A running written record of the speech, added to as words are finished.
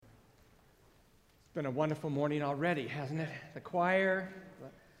It's been a wonderful morning already, hasn't it? The choir,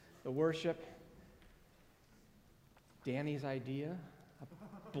 the worship, Danny's idea of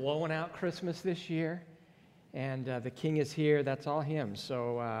blowing out Christmas this year, and the King is here. That's all him,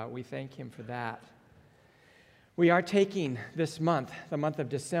 so we thank him for that. We are taking this month, the month of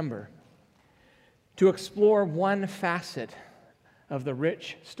December, to explore one facet of the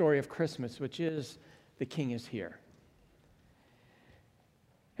rich story of Christmas, which is the King is here.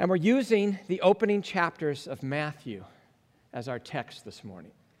 And we're using the opening chapters of Matthew as our text this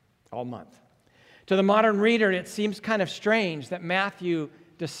morning, all month. To the modern reader, it seems kind of strange that Matthew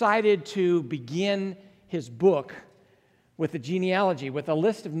decided to begin his book with a genealogy, with a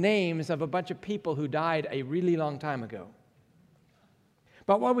list of names of a bunch of people who died a really long time ago.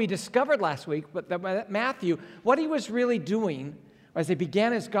 But what we discovered last week, that Matthew, what he was really doing as he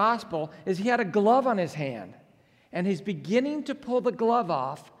began his gospel, is he had a glove on his hand. And he's beginning to pull the glove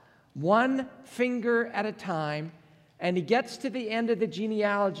off, one finger at a time, and he gets to the end of the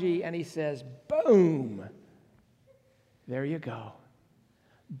genealogy and he says, boom, there you go.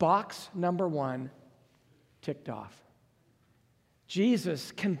 Box number 1 ticked off.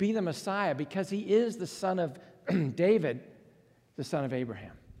 Jesus can be the Messiah because he is the son of David, the son of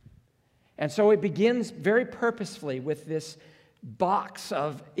Abraham. And so it begins very purposefully with this box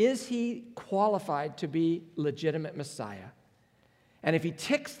of, is he qualified to be legitimate Messiah? And if he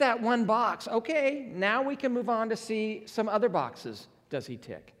ticks that one box, okay, now we can move on to see some other boxes does he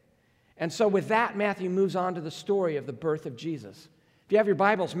tick. And so with that, Matthew moves on to the story of the birth of Jesus. If you have your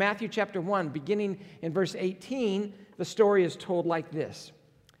Bibles, Matthew chapter 1, beginning in verse 18, the story is told like this.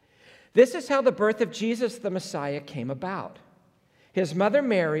 This is how the birth of Jesus the Messiah came about. His mother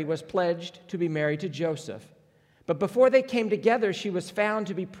Mary was pledged to be married to Joseph. But before they came together, she was found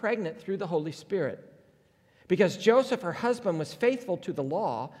to be pregnant through the Holy Spirit. Because Joseph, her husband, was faithful to the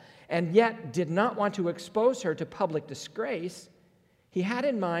law and yet did not want to expose her to public disgrace, he had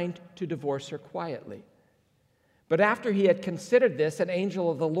in mind to divorce her quietly. But after he had considered this, an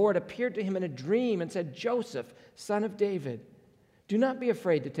angel of the Lord appeared to him in a dream and said, Joseph, son of David, do not be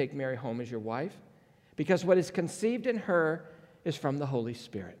afraid to take Mary home as your wife, because what is conceived in her is from the Holy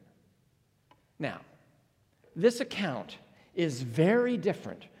Spirit. Now, this account is very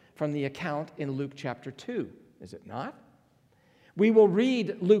different from the account in Luke chapter 2, is it not? We will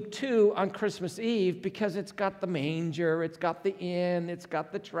read Luke 2 on Christmas Eve because it's got the manger, it's got the inn, it's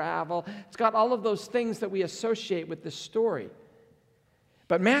got the travel, it's got all of those things that we associate with this story.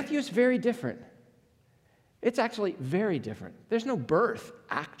 But Matthew's very different. It's actually very different. There's no birth,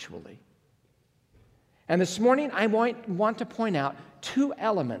 actually. And this morning I want to point out two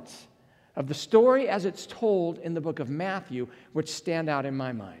elements of the story as it's told in the book of Matthew, which stand out in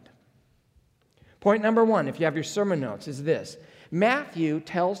my mind. Point number 1, if you have your sermon notes, is this. Matthew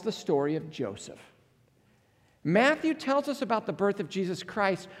tells the story of Joseph. Matthew tells us about the birth of Jesus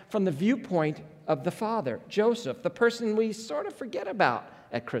Christ from the viewpoint of the father, Joseph, the person we sort of forget about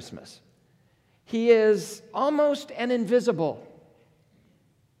at Christmas. He is almost an invisible.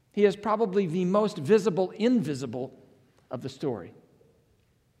 He is probably the most visible invisible of the story.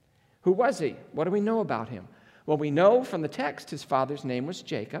 Who was he? What do we know about him? Well, we know from the text his father's name was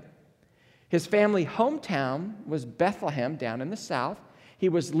Jacob. His family hometown was Bethlehem down in the south. He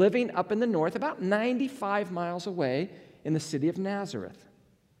was living up in the north, about 95 miles away in the city of Nazareth.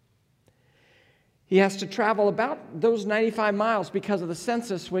 He has to travel about those 95 miles because of the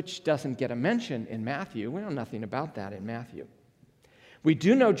census, which doesn't get a mention in Matthew. We know nothing about that in Matthew. We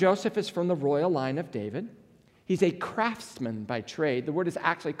do know Joseph is from the royal line of David. He's a craftsman by trade. The word is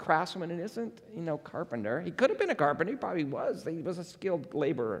actually craftsman and isn't, carpenter. He could have been a carpenter. He probably was. He was a skilled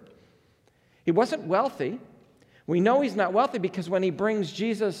laborer. He wasn't wealthy. We know he's not wealthy because when he brings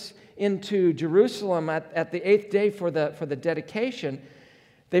Jesus into Jerusalem at the 8th day for the dedication,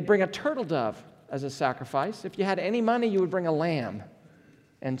 they bring a turtle dove as a sacrifice. If you had any money, you would bring a lamb.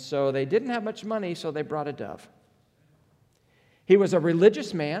 And so they didn't have much money, so they brought a dove. He was a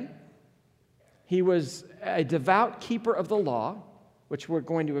religious man. He was a devout keeper of the law, which we're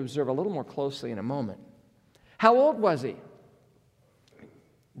going to observe a little more closely in a moment. How old was he?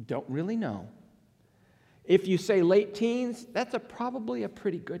 Don't really know. If you say late teens, that's probably a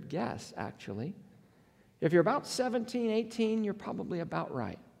pretty good guess, actually. If you're about 17, 18, you're probably about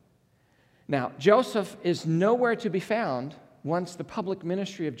right. Now, Joseph is nowhere to be found once the public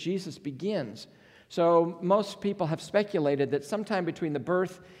ministry of Jesus begins. So most people have speculated that sometime between the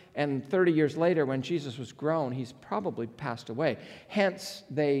birth and 30 years later, when Jesus was grown, he's probably passed away. Hence,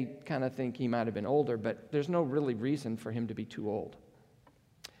 they kind of think he might have been older, but there's no really reason for him to be too old.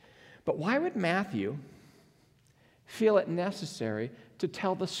 But why would Matthew feel it necessary to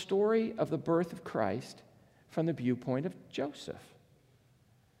tell the story of the birth of Christ from the viewpoint of Joseph.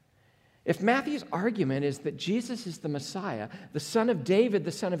 If Matthew's argument is that Jesus is the Messiah, the son of David,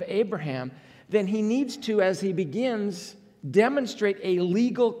 the son of Abraham, then he needs to, as he begins, demonstrate a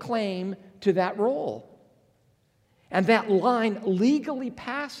legal claim to that role. And that line legally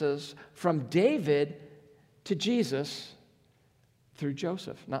passes from David to Jesus through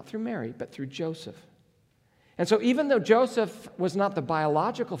Joseph. Not through Mary, but through Joseph. And so even though Joseph was not the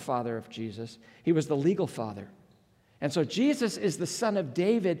biological father of Jesus, he was the legal father. And so Jesus is the son of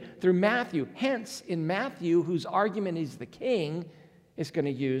David through Matthew. Hence, in Matthew, whose argument he's the king, is going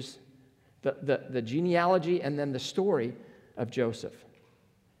to use the genealogy and then the story of Joseph.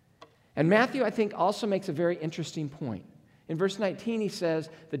 And Matthew, I think, also makes a very interesting point. In verse 19, he says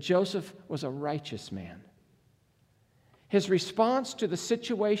that Joseph was a righteous man. His response to the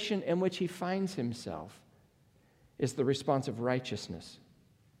situation in which he finds himself is the response of righteousness.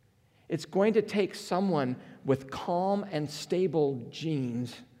 It's going to take someone with calm and stable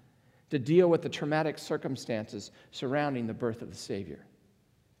genes to deal with the traumatic circumstances surrounding the birth of the Savior.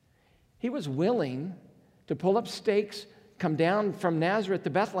 He was willing to pull up stakes, come down from Nazareth to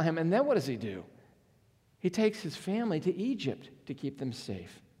Bethlehem, and then what does he do? He takes his family to Egypt to keep them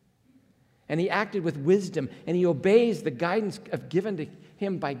safe. And he acted with wisdom, and he obeys the guidance given to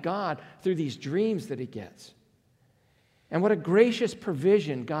him by God through these dreams that he gets. And what a gracious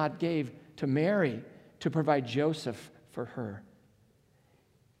provision God gave to Mary to provide Joseph for her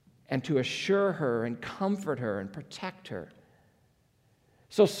and to assure her and comfort her and protect her.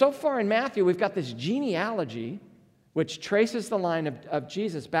 So far in Matthew, we've got this genealogy which traces the line of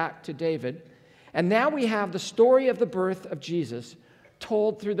Jesus back to David. And now we have the story of the birth of Jesus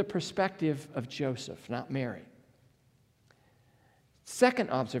told through the perspective of Joseph, not Mary. Second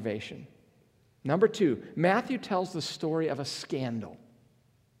observation. Number 2, Matthew tells the story of a scandal.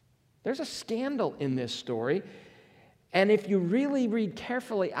 There's a scandal in this story, and if you really read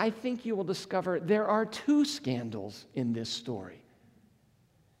carefully, I think you will discover there are 2 scandals in this story.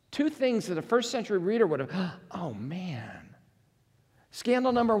 2 things that a first century reader would have, oh man.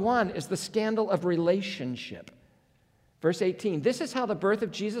 Scandal number 1 is the scandal of relationship. Verse 18, this is how the birth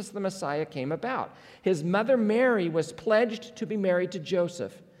of Jesus the Messiah came about. His mother Mary was pledged to be married to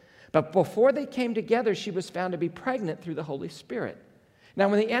Joseph. But before they came together, she was found to be pregnant through the Holy Spirit. Now,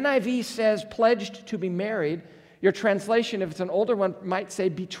 when the NIV says pledged to be married, your translation, if it's an older one, might say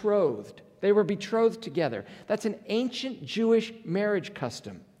betrothed. They were betrothed together. That's an ancient Jewish marriage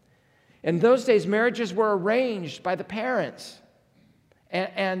custom. In those days, marriages were arranged by the parents,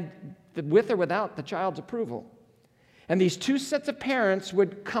 and with or without the child's approval. And these 2 sets of parents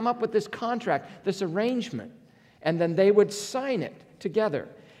would come up with this contract, this arrangement, and then they would sign it together.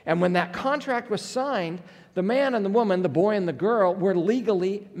 And when that contract was signed, the man and the woman, the boy and the girl, were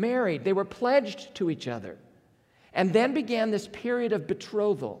legally married. They were pledged to each other. And then began this period of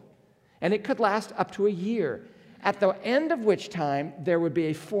betrothal. And it could last up to a year, at the end of which time there would be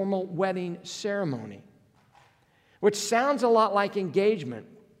a formal wedding ceremony, which sounds a lot like engagement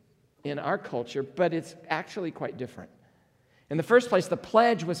in our culture, but it's actually quite different. In the first place, the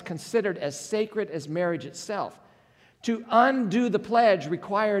pledge was considered as sacred as marriage itself. To undo the pledge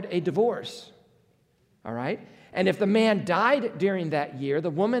required a divorce, all right? And if the man died during that year,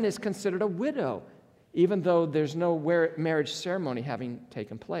 the woman is considered a widow, even though there's no marriage ceremony having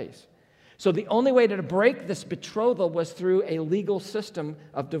taken place. So the only way to break this betrothal was through a legal system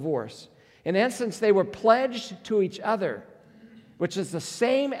of divorce. In essence, they were pledged to each other, which is the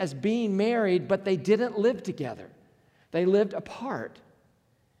same as being married, but they didn't live together. They lived apart.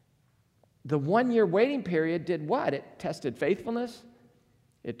 The 1-year waiting period did what? It tested faithfulness.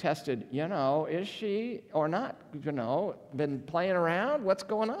 It tested, is she or not, been playing around? What's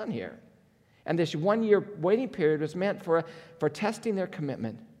going on here? And this 1-year waiting period was meant for testing their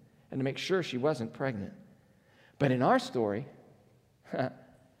commitment and to make sure she wasn't pregnant. But in our story,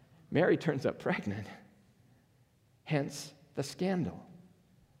 Mary turns up pregnant. Hence the scandal.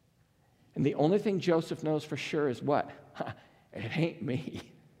 And the only thing Joseph knows for sure is what? It ain't me.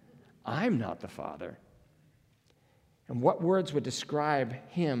 I'm not the father. And what words would describe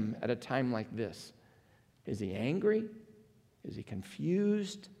him at a time like this? Is he angry? Is he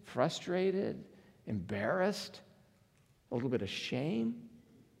confused, frustrated, embarrassed? A little bit of shame?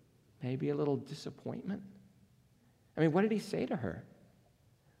 Maybe a little disappointment? I mean, what did he say to her?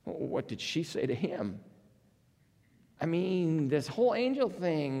 What did she say to him? I mean, this whole angel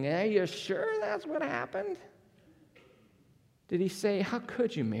thing, are you sure that's what happened? Did he say, how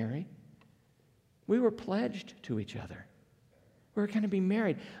could you, Mary? We were pledged to each other. We were going to be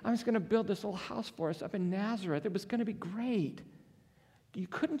married. I was going to build this little house for us up in Nazareth. It was going to be great. You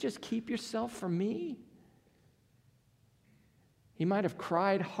couldn't just keep yourself from me? He might have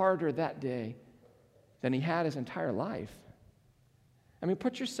cried harder that day than he had his entire life. I mean,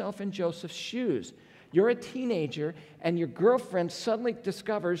 put yourself in Joseph's shoes. You're a teenager, and your girlfriend suddenly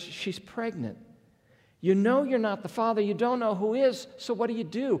discovers she's pregnant. You know you're not the father. You don't know who is, so what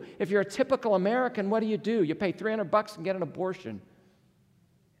do? If you're a typical American, what do? You pay $300 and get an abortion.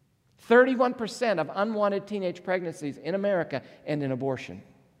 31% of unwanted teenage pregnancies in America end in abortion.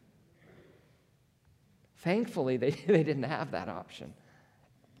 Thankfully, they didn't have that option.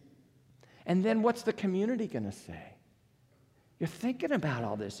 And then what's the community going to say? You're thinking about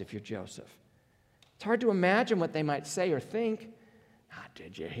all this if you're Joseph. It's hard to imagine what they might say or think.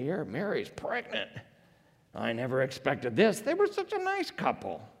 Did you hear? Mary's pregnant. I never expected this. They were such a nice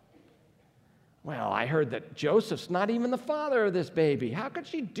couple. Well, I heard that Joseph's not even the father of this baby. How could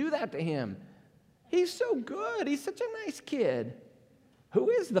she do that to him? He's so good. He's such a nice kid. Who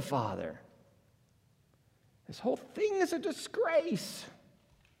is the father? This whole thing is a disgrace.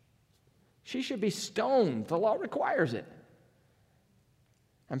 She should be stoned. The law requires it.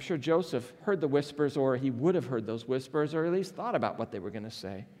 I'm sure Joseph heard the whispers, or he would have heard those whispers, or at least thought about what they were going to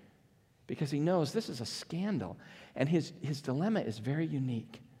say, because he knows this is a scandal, and his dilemma is very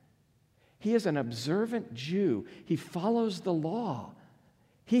unique. He is an observant Jew. He follows the law.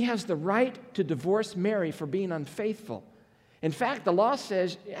 He has the right to divorce Mary for being unfaithful. In fact, the law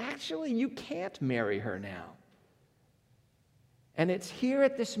says, actually, you can't marry her now. And it's here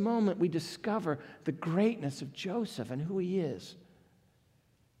at this moment we discover the greatness of Joseph and who he is.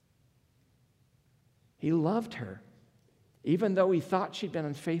 He loved her, even though he thought she'd been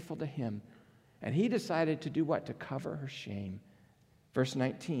unfaithful to him. And he decided to do what? To cover her shame. Verse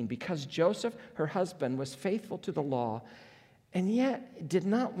 19, because Joseph, her husband, was faithful to the law, and yet did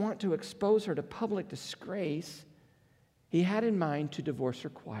not want to expose her to public disgrace, he had in mind to divorce her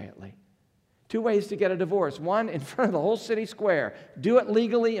quietly. 2 ways to get a divorce. One, in front of the whole city square. Do it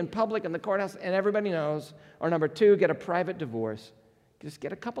legally in public in the courthouse and everybody knows. Or number 2, get a private divorce. Just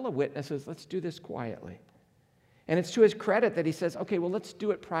get a couple of witnesses. Let's do this quietly. And it's to his credit that he says, okay, well, let's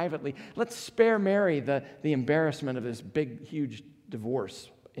do it privately. Let's spare Mary the embarrassment of this big, huge divorce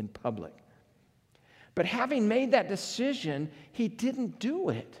in public. But having made that decision, he didn't do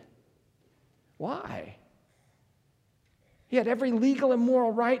it. Why? He had every legal and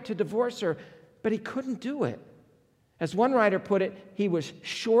moral right to divorce her, but he couldn't do it. As one writer put it,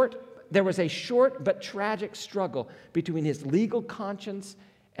 there was a short but tragic struggle between his legal conscience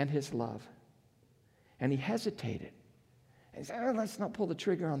and his love. And he hesitated. He said, let's not pull the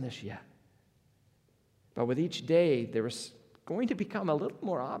trigger on this yet. But with each day, there was going to become a little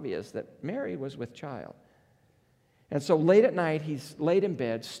more obvious that Mary was with child. And so late at night, he's laid in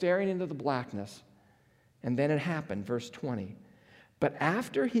bed, staring into the blackness. And then it happened, verse 20. But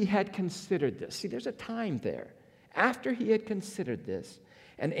after he had considered this, see, there's a time there. After he had considered this,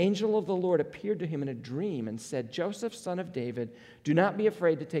 an angel of the Lord appeared to him in a dream and said, Joseph, son of David, do not be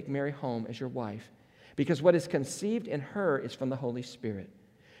afraid to take Mary home as your wife, because what is conceived in her is from the Holy Spirit.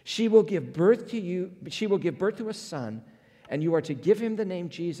 She will give birth to a son, and you are to give him the name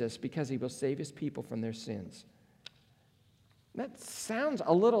Jesus, because he will save his people from their sins. That sounds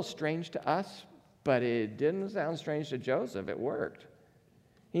a little strange to us, but it didn't sound strange to Joseph. It worked.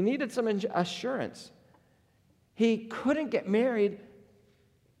 He needed some assurance. He couldn't get married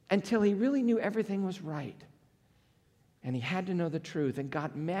until he really knew everything was right. And he had to know the truth. And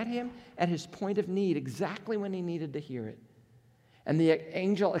God met him at his point of need exactly when he needed to hear it. And the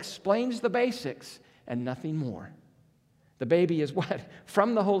angel explains the basics and nothing more. The baby is what?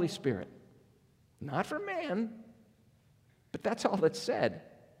 From the Holy Spirit. Not from man, but that's all that's said.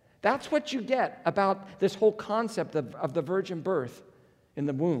 That's what you get about this whole concept of the virgin birth in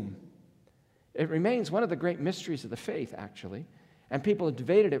the womb. It remains one of the great mysteries of the faith, actually, and people have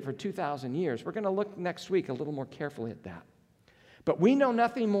debated it for 2,000 years. We're going to look next week a little more carefully at that. But we know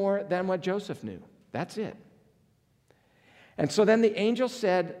nothing more than what Joseph knew. That's it. And so then the angel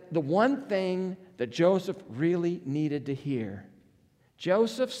said the one thing that Joseph really needed to hear.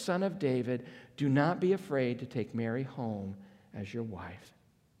 Joseph, son of David, do not be afraid to take Mary home as your wife.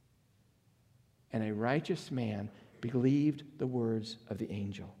 And a righteous man believed the words of the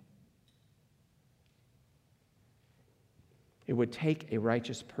angel. It would take a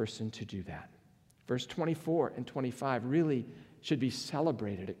righteous person to do that. Verse 24 and 25 really should be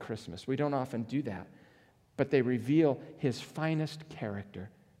celebrated at Christmas. We don't often do that, but they reveal his finest character.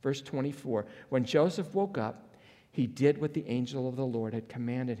 Verse 24, when Joseph woke up, he did what the angel of the Lord had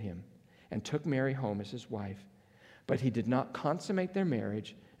commanded him and took Mary home as his wife. But he did not consummate their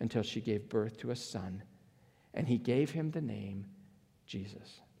marriage until she gave birth to a son, and he gave him the name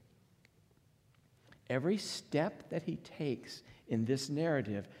Jesus. Every step that he takes in this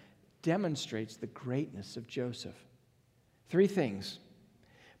narrative demonstrates the greatness of Joseph. 3 things.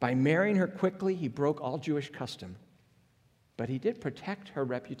 By marrying her quickly, he broke all Jewish custom, but he did protect her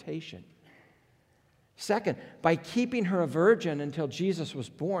reputation. Second, by keeping her a virgin until Jesus was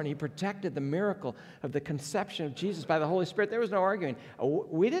born, he protected the miracle of the conception of Jesus by the Holy Spirit. There was no arguing.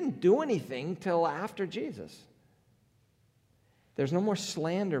 We didn't do anything till after Jesus. There's no more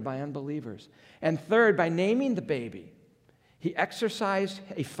slander by unbelievers. And third, by naming the baby, he exercised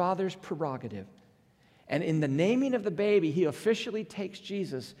a father's prerogative. And in the naming of the baby, he officially takes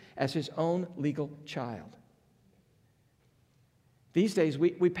Jesus as his own legal child. These days,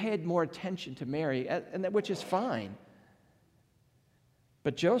 we paid more attention to Mary, which is fine.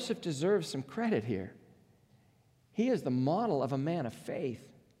 But Joseph deserves some credit here. He is the model of a man of faith.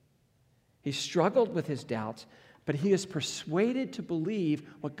 He struggled with his doubts, but he is persuaded to believe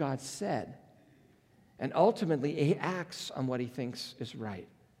what God said. And ultimately, he acts on what he thinks is right.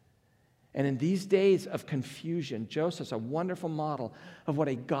 And in these days of confusion, Joseph's a wonderful model of what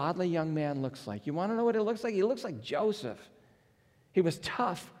a godly young man looks like. You want to know what he looks like? He looks like Joseph. He was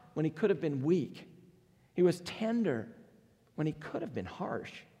tough when he could have been weak. He was tender when he could have been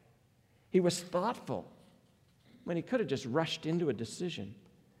harsh. He was thoughtful when he could have just rushed into a decision.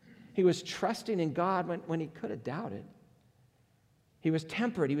 He was trusting in God when he could have doubted. He was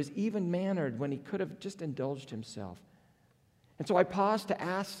temperate. He was even-mannered when he could have just indulged himself. And so I pause to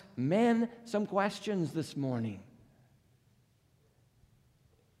ask men some questions this morning.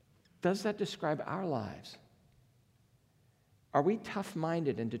 Does that describe our lives? Are we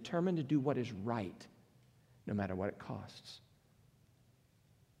tough-minded and determined to do what is right, no matter what it costs?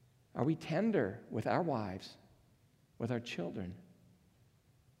 Are we tender with our wives, with our children?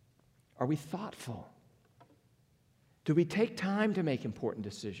 Are we thoughtful? Do we take time to make important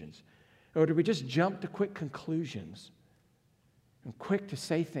decisions? Or do we just jump to quick conclusions and quick to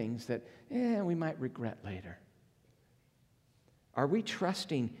say things that we might regret later? Are we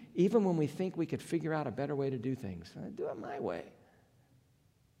trusting even when we think we could figure out a better way to do things? Do it my way.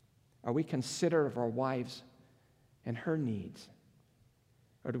 Are we considerate of our wives and her needs?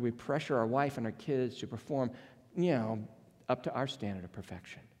 Or do we pressure our wife and our kids to perform, up to our standard of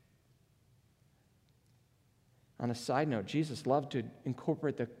perfection? On a side note, Jesus loved to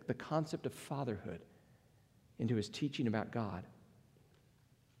incorporate the concept of fatherhood into his teaching about God.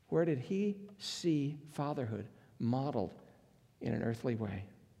 Where did he see fatherhood modeled in an earthly way?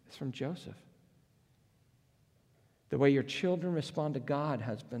 It's from Joseph. The way your children respond to God,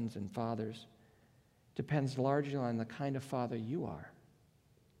 husbands and fathers, depends largely on the kind of father you are.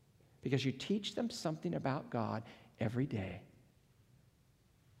 Because you teach them something about God every day.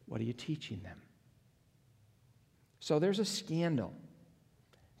 What are you teaching them? So there's a scandal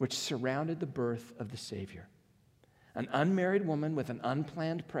which surrounded the birth of the Savior. An unmarried woman with an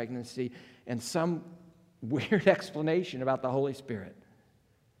unplanned pregnancy and some weird explanation about the Holy Spirit.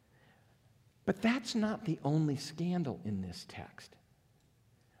 But that's not the only scandal in this text.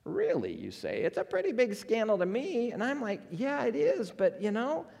 Really, you say? It's a pretty big scandal to me. And I'm like, yeah, it is. But,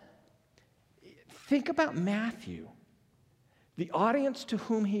 think about Matthew. The audience to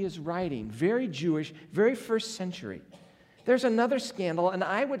whom he is writing, very Jewish, very first century. There's another scandal, and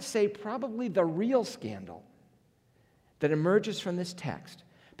I would say probably the real scandal that emerges from this text.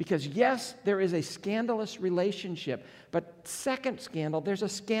 Because yes, there is a scandalous relationship, but second scandal, there's a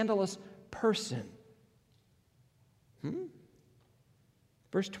scandalous person.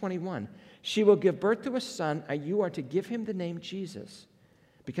 Verse 21, she will give birth to a son, and you are to give him the name Jesus,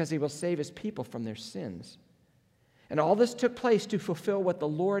 because he will save his people from their sins. And all this took place to fulfill what the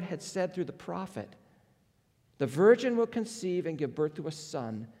Lord had said through the prophet. The virgin will conceive and give birth to a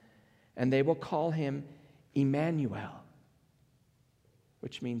son, and they will call him Emmanuel,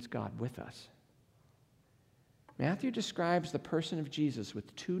 which means God with us. Matthew describes the person of Jesus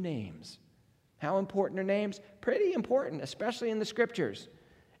with 2 names. How important are names? Pretty important, especially in the Scriptures.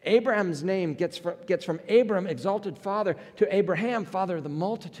 Abraham's name gets from Abram, exalted father, to Abraham, father of the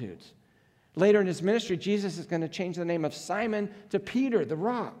multitudes. Later in his ministry, Jesus is going to change the name of Simon to Peter, the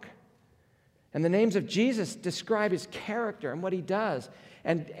rock. And the names of Jesus describe his character and what he does.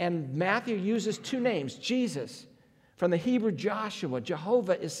 And Matthew uses 2 names, Jesus, from the Hebrew Joshua.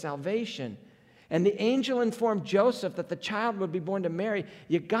 Jehovah is salvation. And the angel informed Joseph that the child would be born to Mary.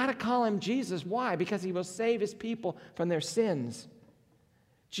 You got to call him Jesus. Why? Because he will save his people from their sins.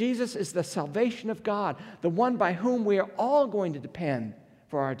 Jesus is the salvation of God, the one by whom we are all going to depend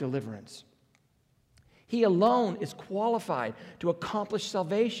for our deliverance. He alone is qualified to accomplish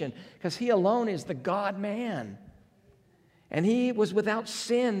salvation because he alone is the God-man. And he was without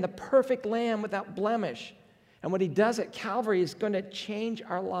sin, the perfect lamb without blemish. And what he does at Calvary is going to change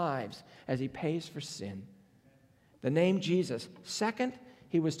our lives as he pays for sin. The name Jesus. Second,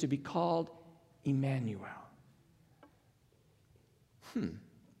 he was to be called Emmanuel.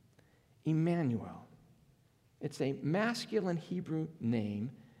 Emmanuel. It's a masculine Hebrew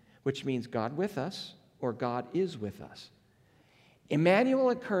name, which means God with us or God is with us. Emmanuel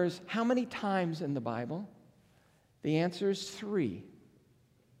occurs how many times in the Bible? The answer is 3.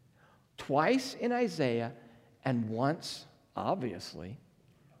 Twice in Isaiah and once, obviously,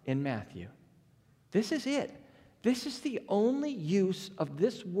 in Matthew. This is it. This is the only use of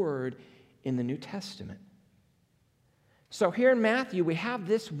this word in the New Testament. So here in Matthew, we have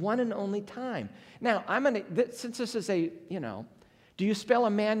this one and only time. Now, since this is do you spell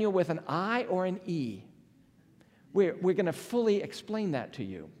Emmanuel with an I or an E? We're going to fully explain that to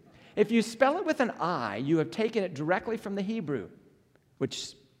you. If you spell it with an I, you have taken it directly from the Hebrew,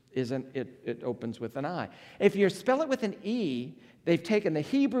 which it opens with an I. If you spell it with an E, they've taken the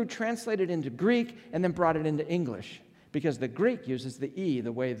Hebrew, translated it into Greek, and then brought it into English, because the Greek uses the E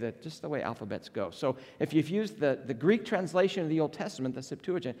just the way alphabets go. So if you've used the Greek translation of the Old Testament, the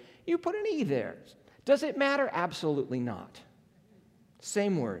Septuagint, you put an E there. Does it matter? Absolutely not.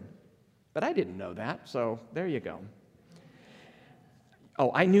 Same word. But I didn't know that, so there you go.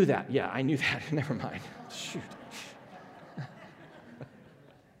 Oh, I knew that. Yeah, I knew that. Never mind. Shoot.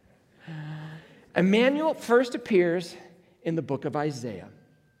 Emmanuel first appears in the book of Isaiah.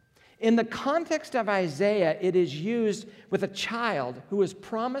 In the context of Isaiah, it is used with a child who was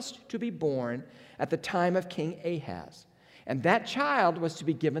promised to be born at the time of King Ahaz. And that child was to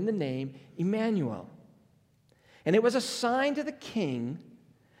be given the name Emmanuel. And it was a sign to the king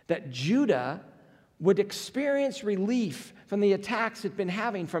that Judah would experience relief from the attacks it's been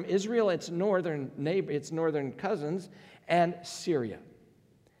having from Israel, its northern cousins, and Syria.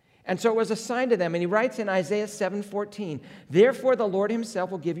 And so it was a sign to them. And he writes in Isaiah 7:14, "Therefore the Lord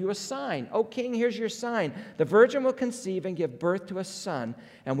himself will give you a sign. O king, here's your sign. The virgin will conceive and give birth to a son,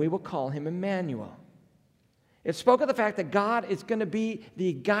 and we will call him Emmanuel." It spoke of the fact that God is going to be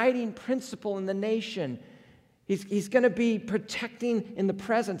the guiding principle in the nation. He's going to be protecting in the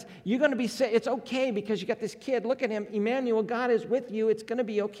presence. You're going to be saying, it's okay because you got this kid. Look at him, Emmanuel, God is with you. It's going to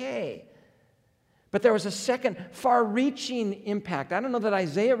be okay. But there was a second far-reaching impact. I don't know that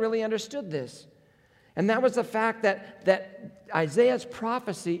Isaiah really understood this. And that was the fact that Isaiah's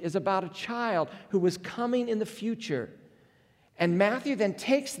prophecy is about a child who was coming in the future. And Matthew then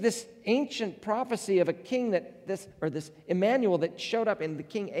takes this ancient prophecy of a king this Emmanuel that showed up in the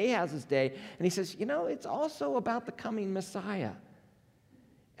King Ahaz's day, and he says, it's also about the coming Messiah.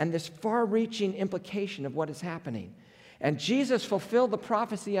 And this far-reaching implication of what is happening. And Jesus fulfilled the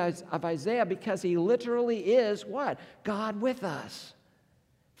prophecy of Isaiah because he literally is what? God with us.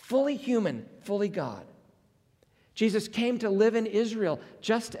 Fully human, fully God. Jesus came to live in Israel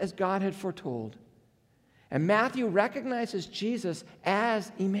just as God had foretold. And Matthew recognizes Jesus as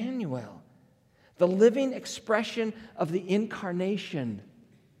Emmanuel, the living expression of the incarnation,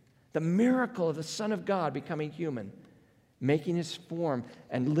 the miracle of the Son of God becoming human, making his form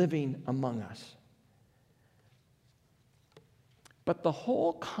and living among us. But the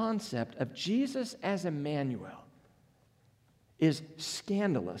whole concept of Jesus as Emmanuel is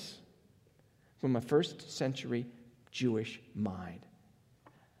scandalous from a first century Jewish mind.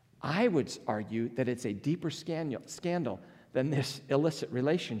 I would argue that it's a deeper scandal than this illicit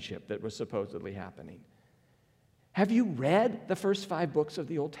relationship that was supposedly happening. Have you read the first 5 books of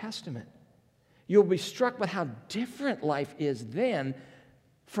the Old Testament? You'll be struck with how different life is then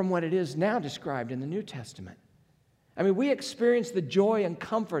from what it is now described in the New Testament. I mean, we experience the joy and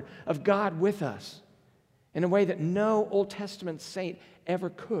comfort of God with us in a way that no Old Testament saint ever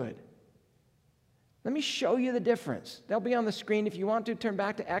could. Let me show you the difference. They'll be on the screen. If you want to, turn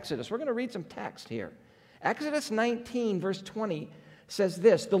back to Exodus. We're going to read some text here. Exodus 19, verse 20 says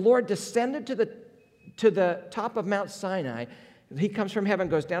this: "The Lord descended to the top of Mount Sinai." He comes from heaven,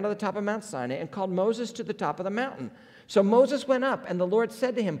 goes down to the top of Mount Sinai, and called Moses to the top of the mountain. So Moses went up, and the Lord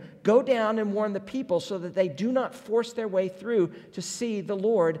said to him, "Go down and warn the people so that they do not force their way through to see the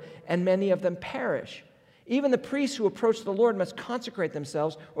Lord, and many of them perish. Even the priests who approach the Lord must consecrate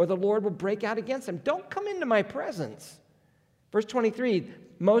themselves, or the Lord will break out against them. Don't come into my presence." Verse 23,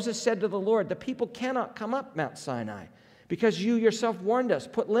 Moses said to the Lord, "The people cannot come up Mount Sinai, because you yourself warned us.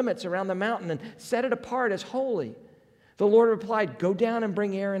 Put limits around the mountain and set it apart as holy." The Lord replied, "Go down and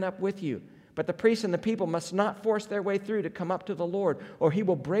bring Aaron up with you. But the priests and the people must not force their way through to come up to the Lord, or he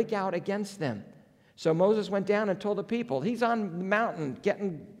will break out against them." So Moses went down and told the people, he's on the mountain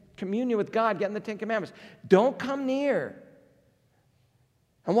getting communion with God, getting the Ten Commandments. Don't come near.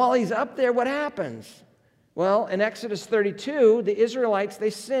 And while he's up there, what happens? Well, in Exodus 32, the Israelites,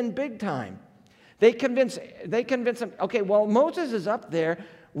 they sin big time. They convince him, okay, well, Moses is up there.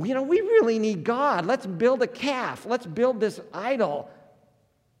 We really need God. Let's build a calf. Let's build this idol.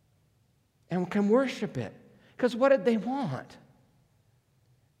 And we can worship it. Because what did they want?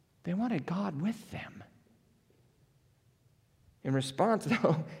 They wanted God with them. In response,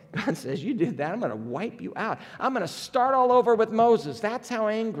 though, God says, you do that, I'm going to wipe you out. I'm going to start all over with Moses. That's how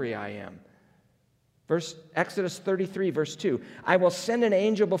angry I am. Exodus 33, verse 2. I will send an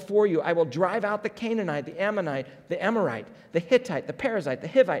angel before you. I will drive out the Canaanite, the Ammonite, the Amorite, the Hittite, the Perizzite, the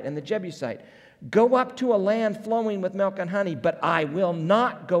Hivite, and the Jebusite. Go up to a land flowing with milk and honey, but I will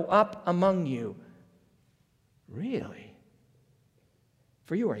not go up among you. Really?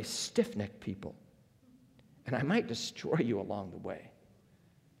 For you are a stiff-necked people, and I might destroy you along the way.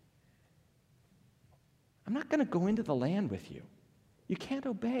 I'm not going to go into the land with you. You can't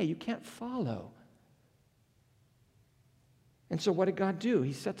obey. You can't follow. And so what did God do?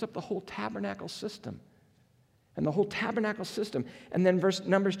 He sets up the whole tabernacle system. And the whole tabernacle system. And then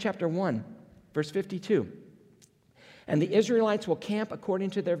Numbers chapter 1, verse 52. And the Israelites will camp according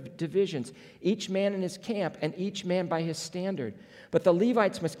to their divisions, each man in his camp and each man by his standard. But the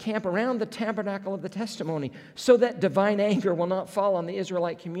Levites must camp around the tabernacle of the testimony so that divine anger will not fall on the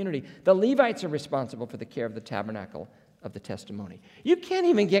Israelite community. The Levites are responsible for the care of the tabernacle of the testimony. You can't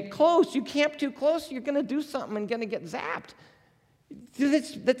even get close. You camp too close, you're going to do something and going to get zapped.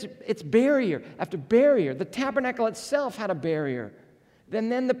 It's barrier after barrier. The tabernacle itself had a barrier.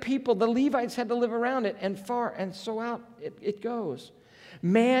 Then the people, the Levites, had to live around it, and so out it goes.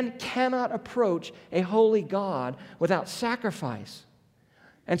 Man cannot approach a holy God without sacrifice.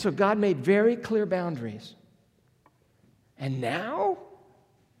 And so God made very clear boundaries. And now,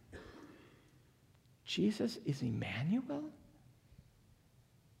 Jesus is Emmanuel?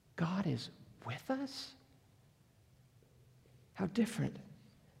 God is with us? How different.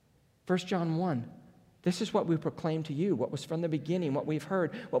 1 John 1. This is what we proclaim to you, what was from the beginning, what we've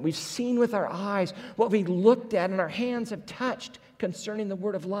heard, what we've seen with our eyes, what we looked at and our hands have touched concerning the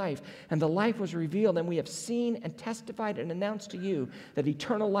word of life. And the life was revealed, and we have seen and testified and announced to you that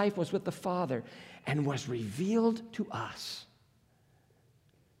eternal life was with the Father and was revealed to us.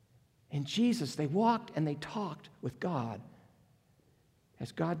 In Jesus, they walked and they talked with God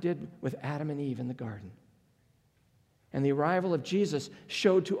as God did with Adam and Eve in the garden. And the arrival of Jesus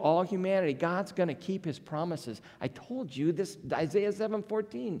showed to all humanity, God's going to keep his promises. I told you this, Isaiah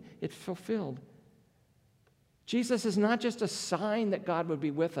 7:14, it's fulfilled. Jesus is not just a sign that God would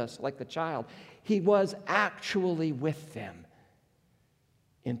be with us like the child. He was actually with them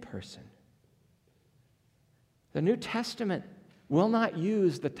in person. The New Testament will not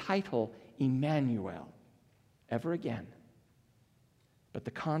use the title Emmanuel ever again, but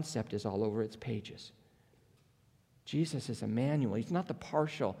the concept is all over its pages. Jesus is Emmanuel. He's not the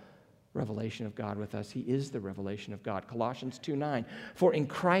partial revelation of God with us. He is the revelation of God. Colossians 2:9. For in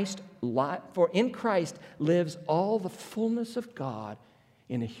Christ lives all the fullness of God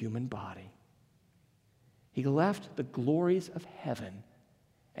in a human body. He left the glories of heaven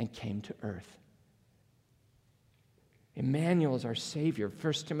and came to earth. Emmanuel is our Savior.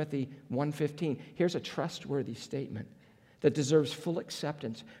 1 Timothy 1:15. Here's a trustworthy statement that deserves full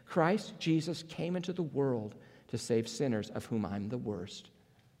acceptance. Christ Jesus came into the world to save sinners, of whom I'm the worst.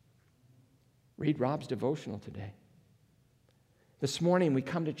 Read Rob's devotional today. This morning we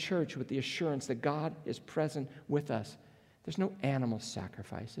come to church with the assurance that God is present with us. There's no animal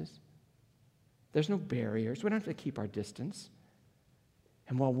sacrifices. There's no barriers. We don't have to keep our distance.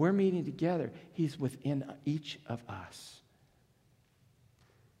 And while we're meeting together, he's within each of us.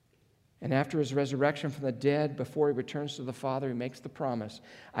 And after his resurrection from the dead, before he returns to the Father, he makes the promise,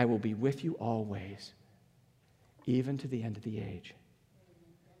 I will be with you always, even to the end of the age.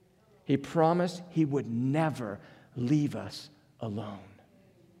 He promised he would never leave us alone.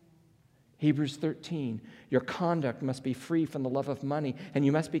 Hebrews 13, your conduct must be free from the love of money, and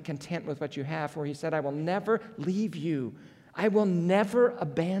you must be content with what you have, for he said, I will never leave you. I will never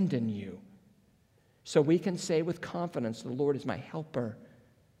abandon you. So we can say with confidence, the Lord is my helper.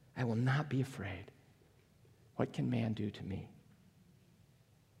 I will not be afraid. What can man do to me?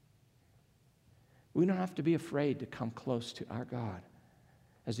 We don't have to be afraid to come close to our God,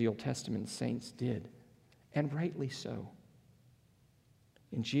 as the Old Testament saints did, and rightly so.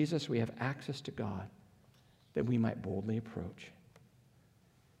 In Jesus, we have access to God that we might boldly approach.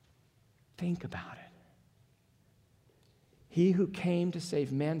 Think about it. He who came to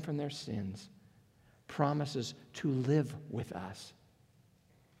save men from their sins promises to live with us.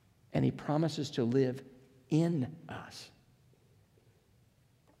 And he promises to live in us.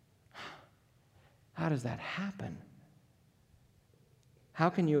 How does that happen? How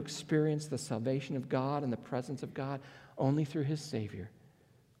can you experience the salvation of God and the presence of God? Only through his Savior,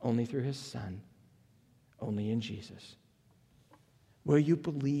 only through his Son, only in Jesus. Will you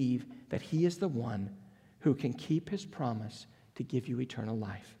believe that he is the one who can keep his promise to give you eternal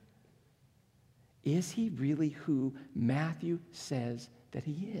life? Is he really who Matthew says that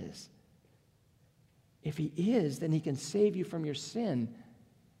he is? If he is, then he can save you from your sin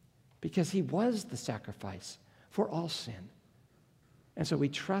because he was the sacrifice for all sin. And so we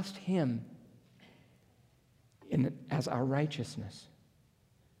trust him as our righteousness.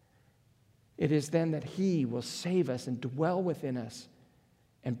 It is then that he will save us and dwell within us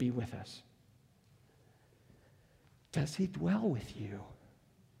and be with us. Does he dwell with you?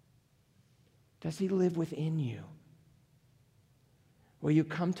 Does he live within you? Will you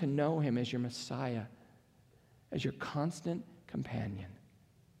come to know him as your Messiah, as your constant companion?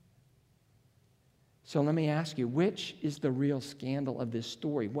 So let me ask you, which is the real scandal of this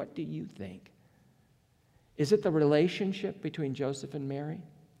story? What do you think? Is it the relationship between Joseph and Mary?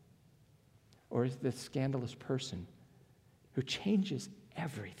 Or is it the scandalous person who changes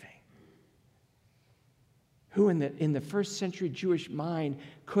everything? Who in the first century Jewish mind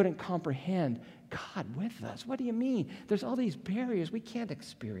couldn't comprehend God with us? What do you mean? There's all these barriers. We can't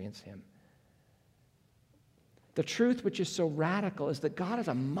experience him. The truth which is so radical is that God is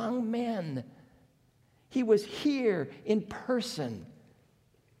among men. He was here in person,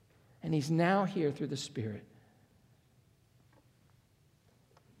 and he's now here through the Spirit.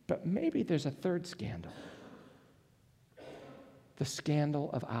 But maybe there's a third scandal, the scandal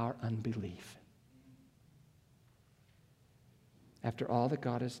of our unbelief. After all that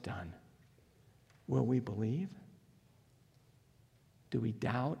God has done, will we believe? Do we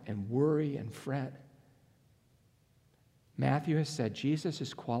doubt and worry and fret? Matthew has said Jesus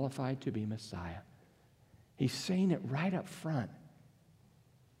is qualified to be Messiah. He's saying it right up front.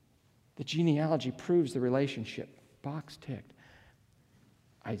 The genealogy proves the relationship. Box ticked.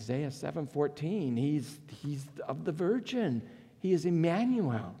 Isaiah 7:14, he's of the virgin. He is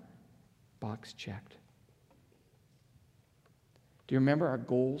Emmanuel. Box checked. Do you remember our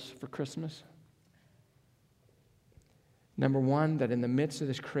goals for Christmas? Number one, that in the midst of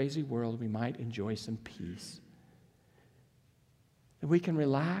this crazy world, we might enjoy some peace. That we can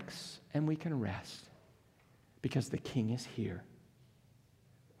relax and we can rest because the King is here.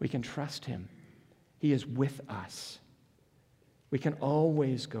 We can trust him. He is with us. We can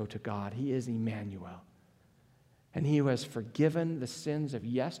always go to God. He is Emmanuel. And he who has forgiven the sins of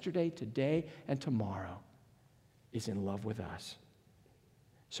yesterday, today, and tomorrow is in love with us.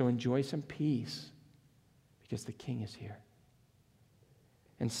 So enjoy some peace because the King is here.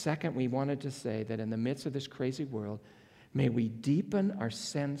 And second, we wanted to say that in the midst of this crazy world, may we deepen our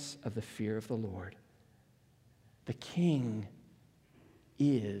sense of the fear of the Lord. The King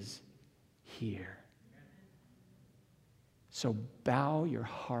is here. So bow your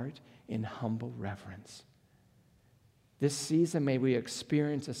heart in humble reverence. This season, may we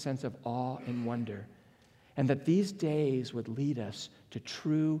experience a sense of awe and wonder, and that these days would lead us to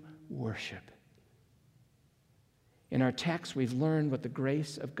true worship. In our text, we've learned what the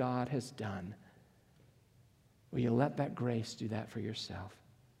grace of God has done. Will you let that grace do that for yourself?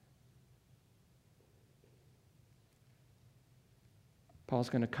 Paul's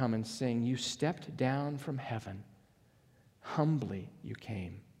going to come and sing, "You stepped down from heaven. Humbly you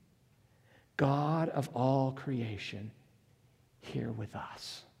came. God of all creation, here with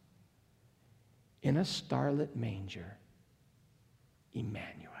us. In a starlit manger,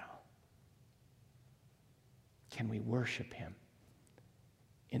 Emmanuel." Can we worship him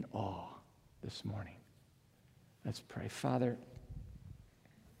in awe this morning? Let's pray. Father,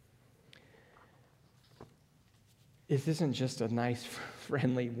 this isn't just a nice,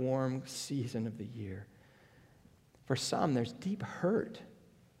 friendly, warm season of the year. For some, there's deep hurt.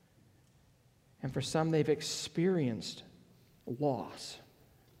 And for some, they've experienced loss.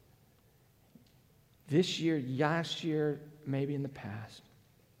 This year, last year, maybe in the past.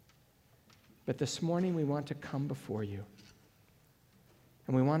 But this morning, we want to come before you.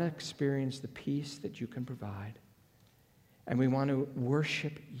 And we want to experience the peace that you can provide. And we want to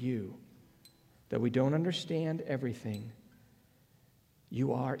worship you. That we don't understand everything.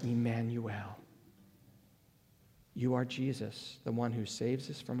 You are Emmanuel. You are Jesus, the one who saves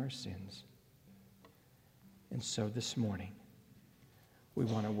us from our sins. And so this morning, we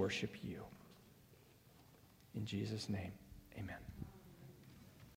want to worship you. In Jesus' name, amen.